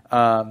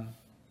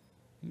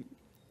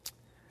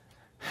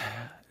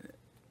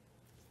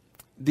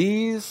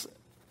 These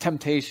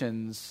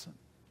temptations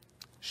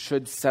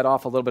should set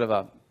off a little bit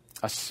of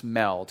a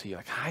smell to you.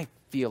 Like, I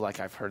feel like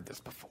I've heard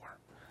this before.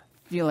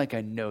 I feel like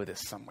I know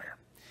this somewhere.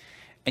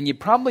 And you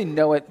probably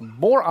know it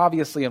more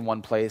obviously in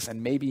one place,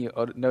 and maybe you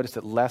notice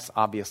it less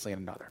obviously in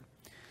another.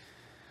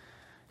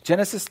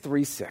 Genesis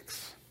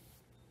 3:6.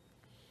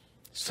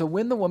 So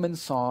when the woman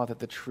saw that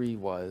the tree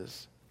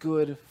was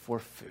good for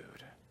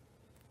food,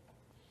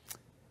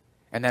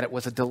 and that it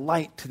was a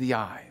delight to the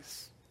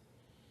eyes,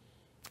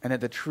 and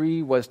that the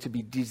tree was to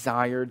be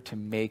desired to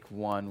make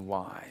one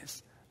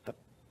wise, the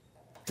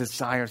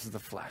desires of the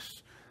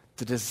flesh,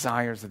 the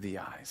desires of the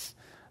eyes,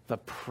 the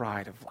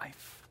pride of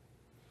life.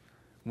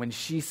 When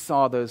she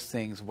saw those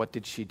things, what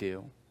did she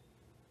do?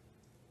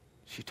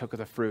 She took of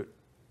the fruit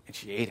and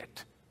she ate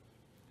it.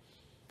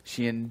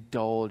 She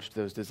indulged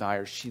those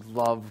desires. She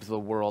loved the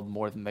world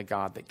more than the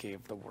God that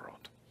gave the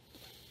world.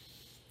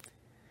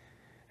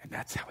 And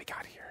that's how we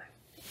got here.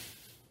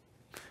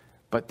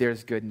 But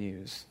there's good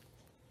news.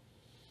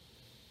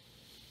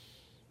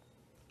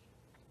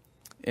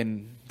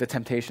 In the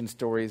temptation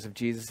stories of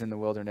Jesus in the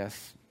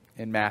wilderness,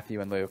 in Matthew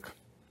and Luke,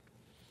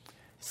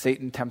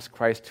 Satan tempts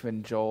Christ to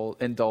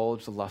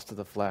indulge the lust of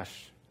the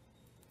flesh.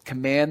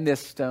 Command this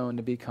stone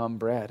to become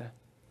bread.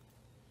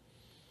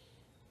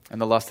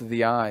 And the lust of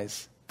the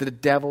eyes. The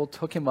devil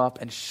took him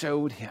up and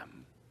showed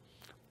him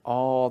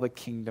all the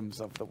kingdoms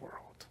of the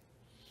world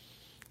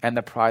and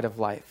the pride of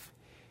life.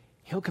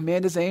 He'll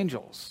command his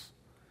angels,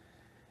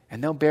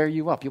 and they'll bear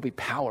you up. You'll be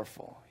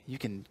powerful. You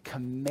can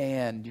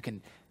command, you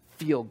can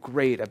feel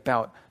great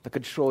about the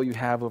control you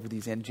have over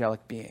these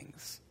angelic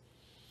beings.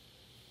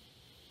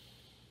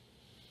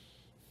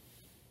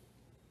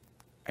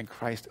 And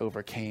Christ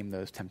overcame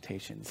those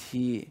temptations.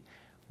 He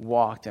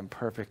walked in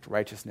perfect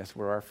righteousness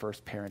where our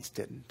first parents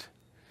didn't.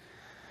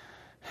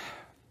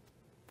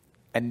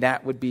 And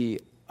that would be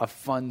a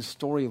fun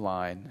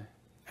storyline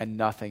and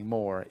nothing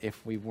more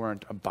if we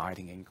weren't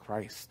abiding in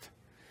Christ.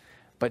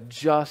 But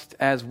just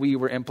as we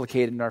were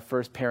implicated in our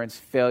first parents'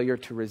 failure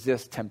to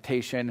resist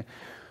temptation,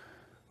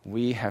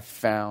 we have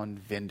found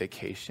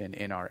vindication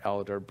in our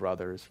elder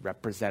brother's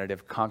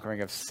representative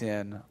conquering of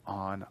sin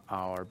on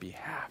our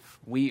behalf.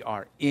 We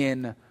are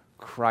in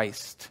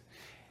Christ.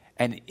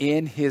 And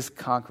in his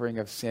conquering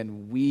of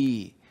sin,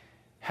 we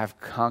have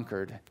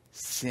conquered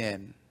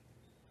sin.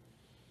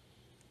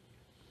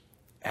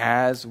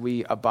 As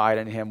we abide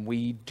in him,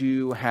 we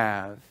do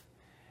have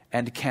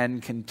and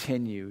can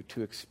continue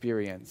to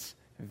experience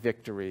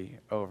victory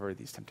over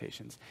these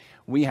temptations.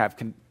 We have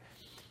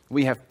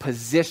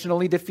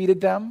positionally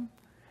defeated them,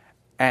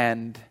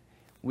 and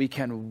we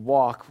can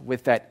walk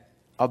with that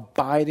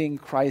abiding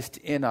Christ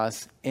in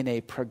us in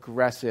a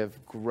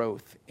progressive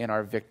growth in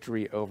our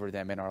victory over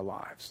them in our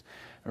lives.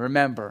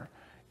 Remember,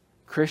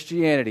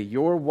 Christianity,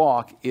 your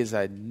walk is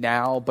a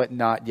now but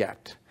not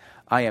yet.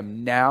 I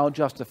am now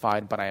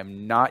justified, but I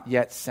am not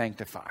yet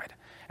sanctified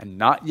and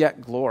not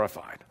yet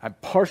glorified. I'm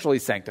partially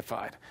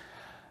sanctified,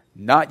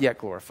 not yet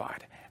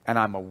glorified. And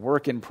I'm a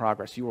work in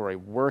progress. You are a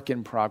work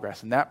in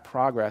progress. And that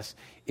progress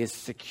is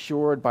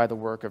secured by the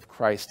work of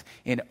Christ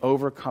in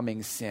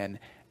overcoming sin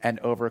and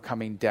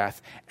overcoming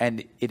death.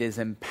 And it is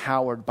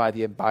empowered by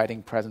the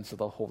abiding presence of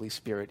the Holy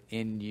Spirit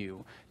in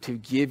you to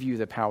give you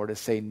the power to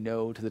say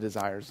no to the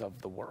desires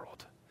of the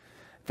world.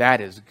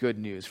 That is good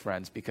news,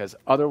 friends, because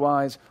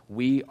otherwise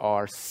we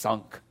are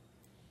sunk.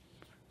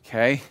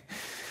 Okay?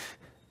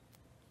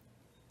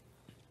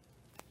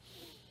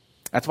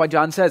 That's why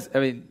John says,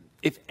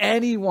 if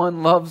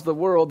anyone loves the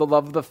world, the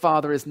love of the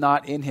Father is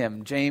not in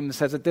him. James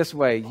says it this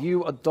way,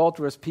 you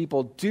adulterous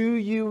people, do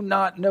you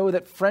not know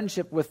that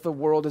friendship with the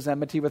world is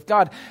enmity with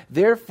God?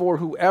 Therefore,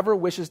 whoever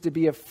wishes to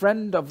be a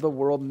friend of the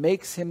world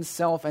makes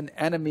himself an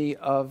enemy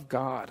of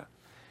God.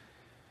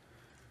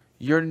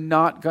 You're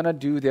not going to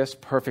do this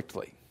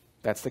perfectly.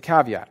 That's the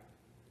caveat.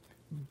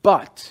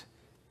 But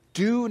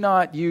do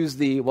not use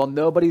the, well,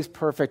 nobody's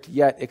perfect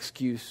yet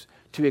excuse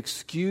to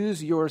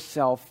excuse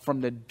yourself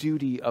from the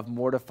duty of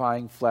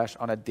mortifying flesh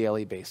on a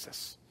daily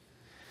basis.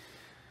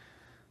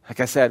 Like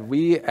I said,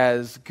 we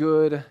as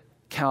good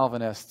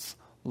Calvinists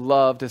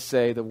love to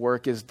say the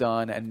work is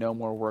done and no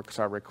more works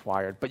are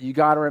required. But you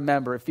got to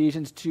remember,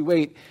 Ephesians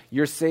 2:8,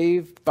 you're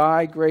saved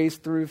by grace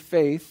through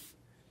faith,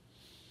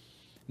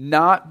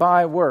 not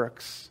by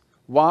works.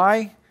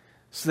 Why?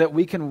 so that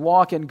we can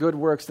walk in good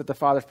works that the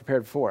Father's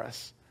prepared for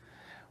us.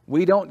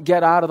 We don't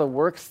get out of the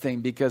works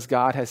thing because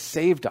God has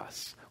saved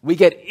us. We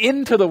get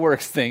into the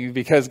works thing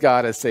because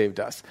God has saved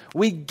us.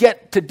 We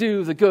get to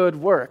do the good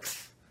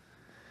works.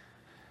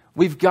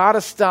 We've got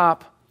to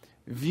stop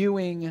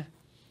viewing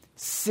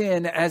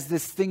sin as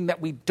this thing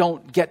that we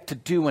don't get to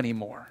do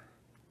anymore.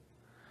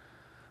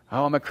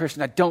 Oh, I'm a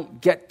Christian. I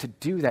don't get to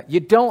do that. You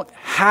don't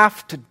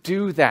have to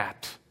do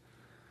that.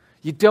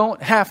 You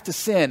don't have to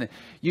sin.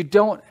 You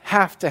don't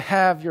have to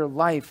have your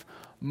life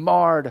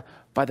marred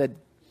by the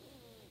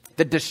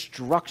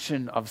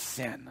destruction of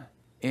sin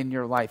in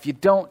your life. You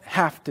don't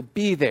have to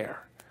be there.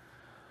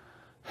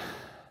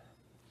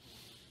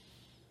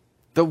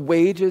 The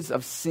wages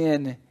of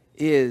sin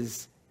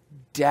is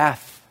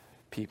death,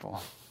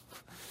 people.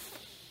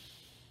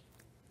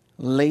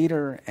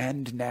 Later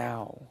and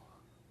now.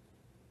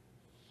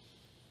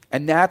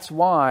 And that's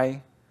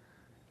why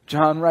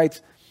John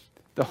writes,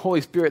 the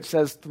Holy Spirit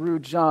says through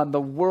John,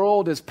 the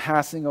world is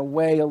passing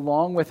away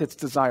along with its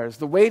desires.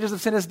 The wages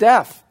of sin is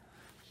death.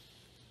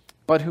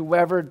 But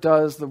whoever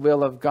does the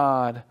will of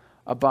God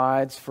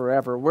abides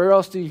forever. Where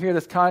else do you hear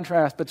this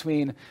contrast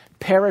between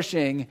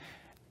perishing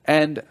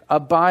and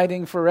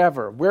abiding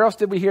forever? Where else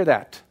did we hear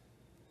that?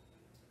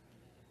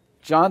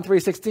 John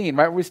 3:16,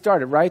 right where we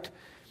started, right?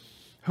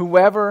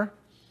 Whoever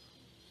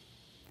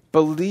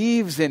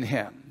believes in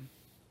him,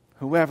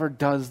 whoever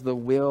does the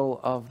will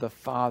of the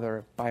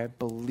Father by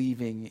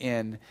believing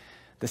in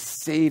the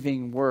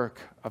saving work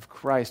of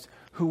Christ,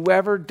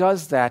 whoever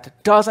does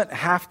that doesn't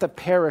have to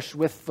perish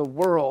with the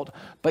world,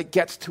 but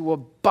gets to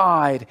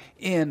abide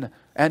in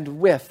and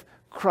with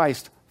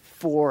Christ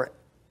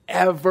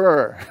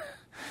forever.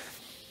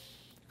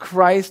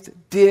 Christ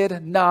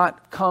did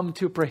not come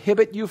to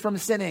prohibit you from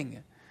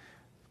sinning,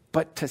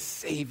 but to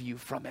save you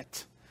from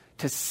it,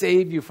 to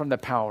save you from the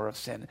power of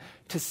sin,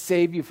 to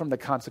save you from the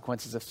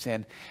consequences of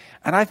sin.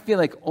 And I feel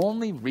like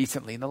only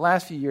recently, in the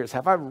last few years,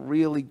 have I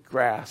really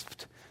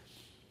grasped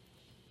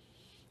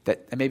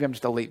that, and maybe I'm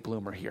just a late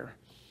bloomer here,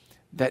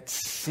 that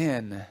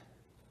sin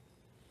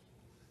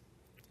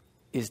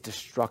is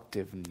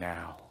destructive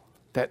now.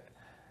 That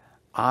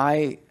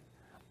I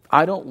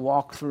don't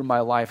walk through my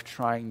life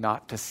trying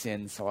not to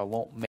sin so I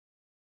won't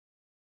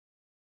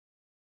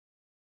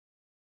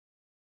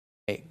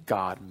make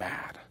God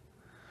mad.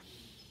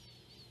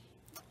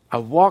 I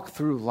walk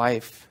through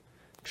life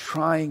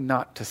trying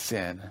not to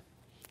sin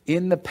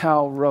in the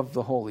power of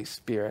the Holy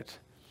Spirit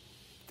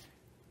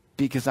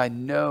because I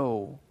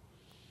know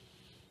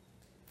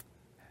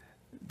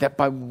that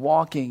by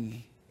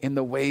walking in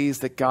the ways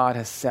that God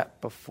has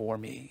set before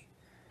me,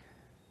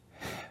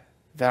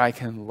 that I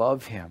can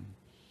love him,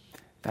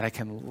 that I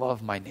can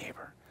love my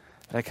neighbor,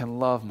 that I can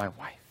love my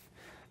wife,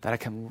 that I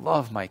can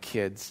love my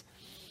kids,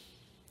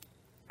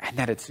 and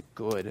that it's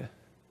good.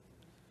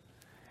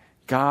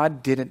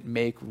 God didn't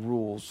make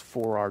rules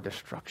for our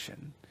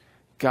destruction.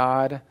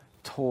 God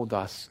told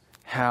us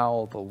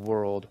how the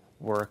world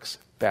works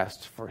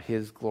best for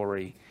his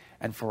glory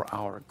and for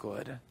our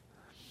good.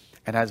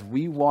 And as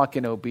we walk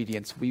in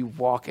obedience, we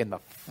walk in the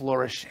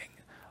flourishing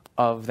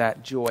of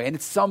that joy. And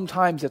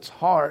sometimes it's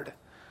hard.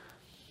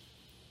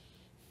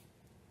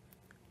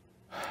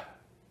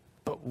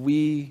 But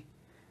we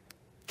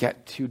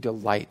get to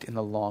delight in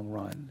the long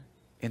run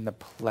in the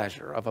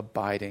pleasure of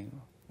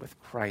abiding with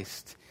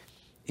Christ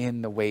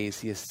in the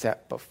ways he has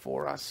set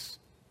before us.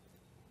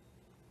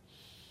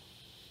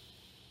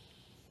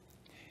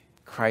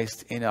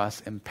 Christ in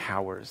us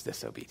empowers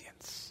this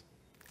obedience.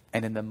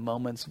 And in the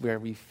moments where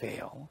we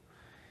fail,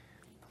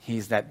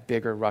 he's that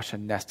bigger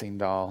Russian nesting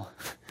doll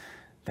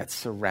that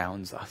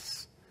surrounds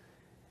us.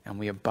 And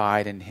we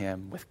abide in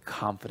him with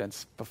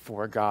confidence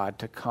before God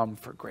to come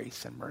for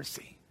grace and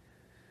mercy.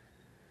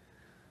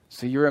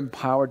 So you're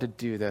empowered to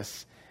do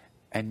this,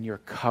 and you're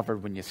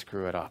covered when you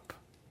screw it up.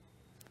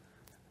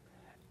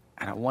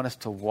 And I want us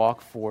to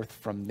walk forth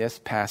from this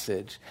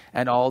passage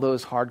and all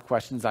those hard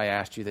questions I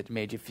asked you that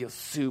made you feel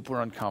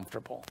super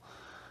uncomfortable,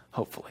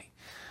 hopefully,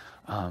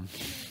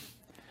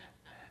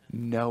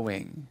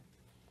 knowing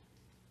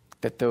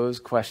that those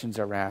questions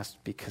are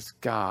asked because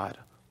God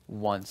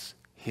wants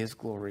his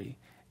glory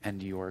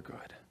and your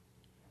good.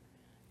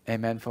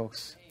 Amen,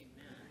 folks? Amen.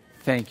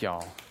 Thank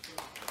y'all.